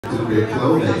to create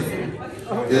clothing.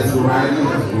 Its variety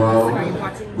has grown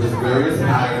with various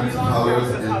patterns, colors,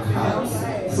 and cuts.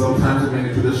 Sometimes it may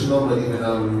be traditional, but even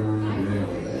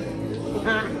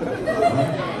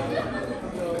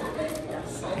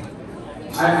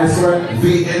I swear,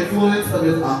 the influence of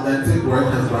its authentic work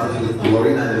has brought to the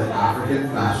glory that is African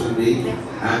Fashion Week,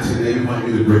 and today we want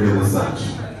you to bring it as such.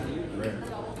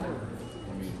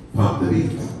 Pump the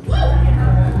beat.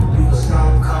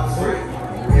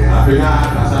 Africa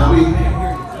Fashion Week.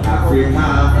 Africa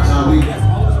Fashion Week.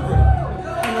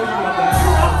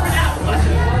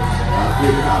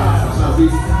 Africa Fashion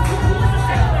Week.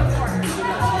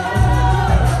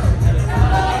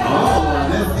 Oh,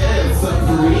 this is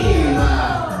supreme.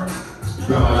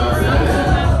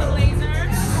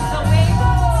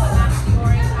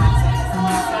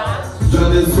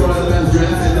 John is for the best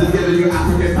dress and is giving you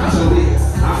African Fashion Week.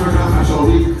 African Fashion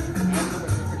Week.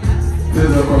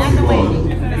 There's a cross the board.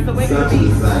 Start to the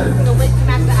side.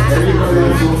 Everybody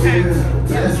else wants it.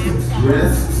 Best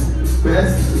dressed,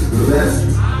 best dressed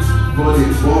for the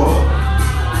board.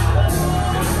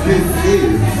 This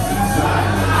is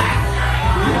style.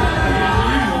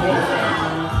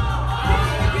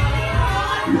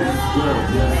 Yes, girl,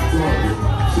 yes, girl.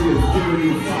 She is giving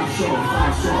you fashion,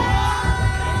 fashion.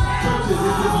 Churches,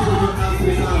 this is giving you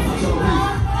African Fashion Week.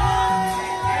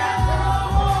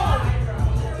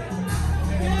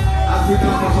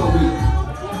 African Fashion Week.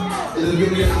 It is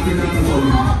giving you African Fashion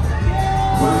Week.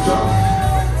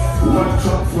 One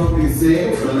truck from the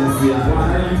same, Valenciaga.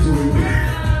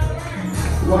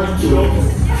 One truck.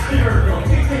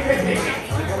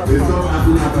 There's no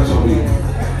African Fashion Week.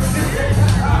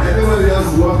 Everybody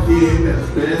else walk in,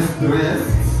 best dressed.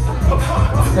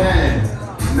 10.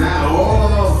 Now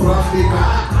all from the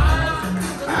back.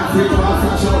 African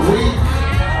Fashion Week.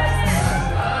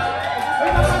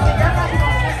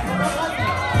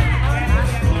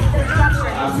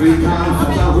 African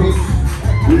Fashion Week.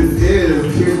 This is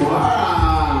Kimara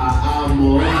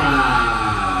Amora.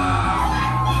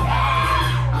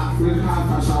 African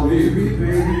Fashion Week.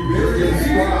 This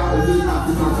is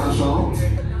African Fashion.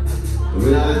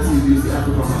 Reality is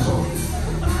African Fashion.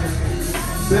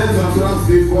 Send across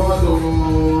the border.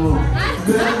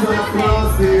 Send across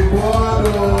the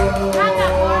border.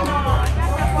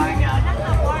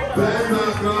 Send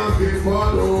across the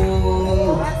border.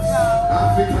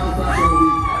 African Fashion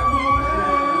Week.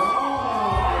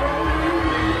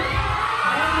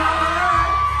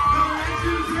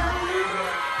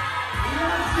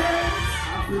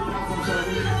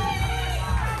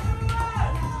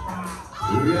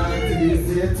 Reality is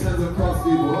the attends across the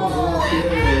border.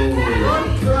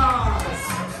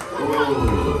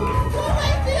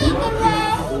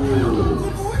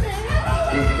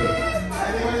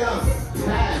 Anybody else?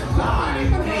 10,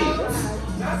 9, 8,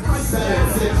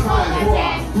 7, 6, 5,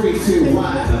 4, 3, 2,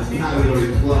 1. That's category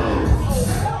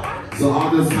closed. So all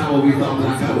this time when we thought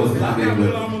that guy was coming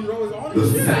with the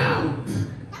sound,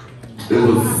 it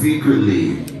was secretly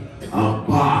a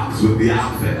box with the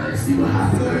outfit. I see what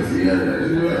happened there.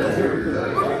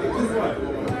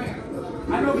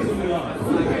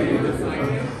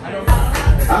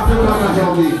 African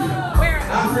Fashion Week.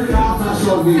 African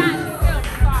Fashion Week.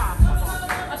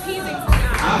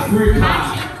 Africa.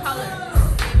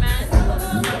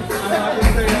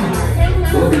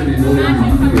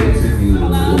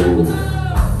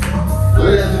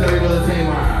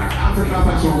 African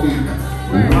Fashion Week.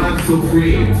 1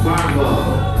 Supreme Marvel.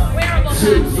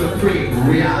 2 Supreme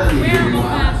Reality.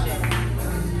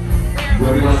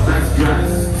 Where we want best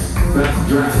dress. Best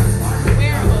dress.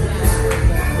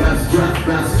 Best dress,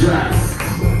 best dress.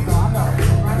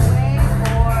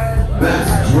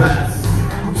 Best dress.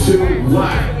 2 1.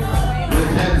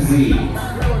 Mackenzie.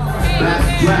 Best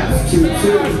dress. 2 2.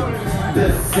 The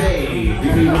same.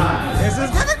 Give me 1. This is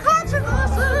getting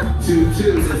controversial. 2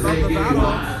 2. The same. Give me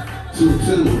 1. 2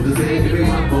 2. The same. Give me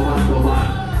 1. Go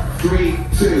 1. 3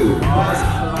 2. 1.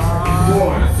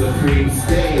 4. Supreme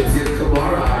Stage. Get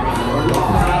Kamara.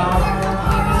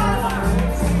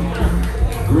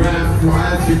 Grand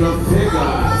prize to the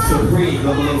figure, Supreme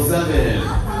 007.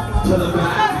 To the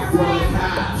back for the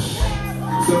cash.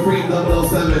 Supreme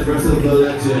 007 versus the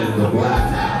legend, the Black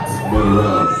Hat,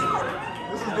 Monroe.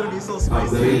 This is gonna be so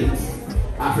spicy.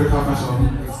 African Fashion.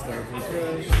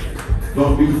 No,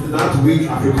 not week,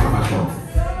 African Fashion.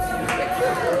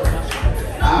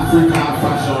 African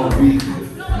Fashion Week.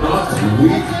 Not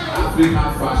week, African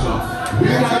Fashion. We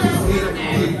like to